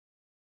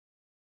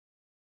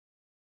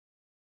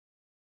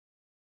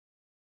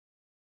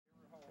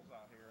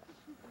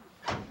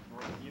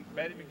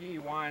Betty McGee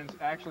winds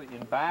actually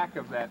in back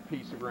of that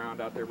piece of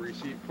ground out there where you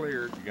see it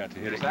cleared. You got to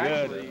hit it It's good.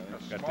 actually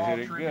a small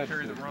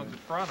tributary that runs in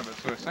front of it.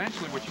 So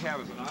essentially what you have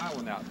is an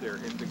island out there.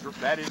 And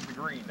that is the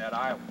green, that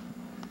island.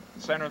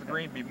 The center of the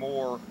green would be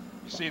more,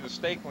 you see the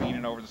stake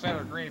leaning over, the center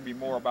of the green would be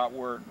more about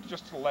where,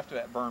 just to the left of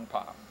that burn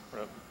pile,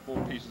 where the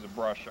little pieces of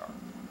brush are.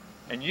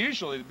 And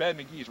usually the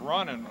Betty McGee's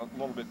running a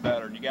little bit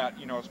better. And you got,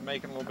 you know, it's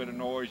making a little bit of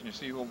noise and you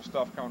see little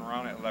stuff coming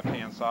around it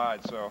left-hand side.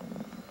 So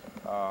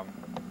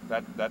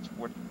that's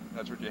what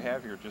you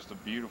have here, just a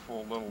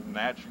beautiful little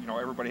natural, you know,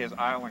 everybody has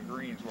island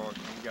greens. Well,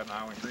 we got an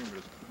island green, but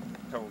it's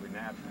totally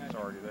natural, it's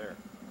already there.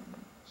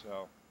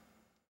 So.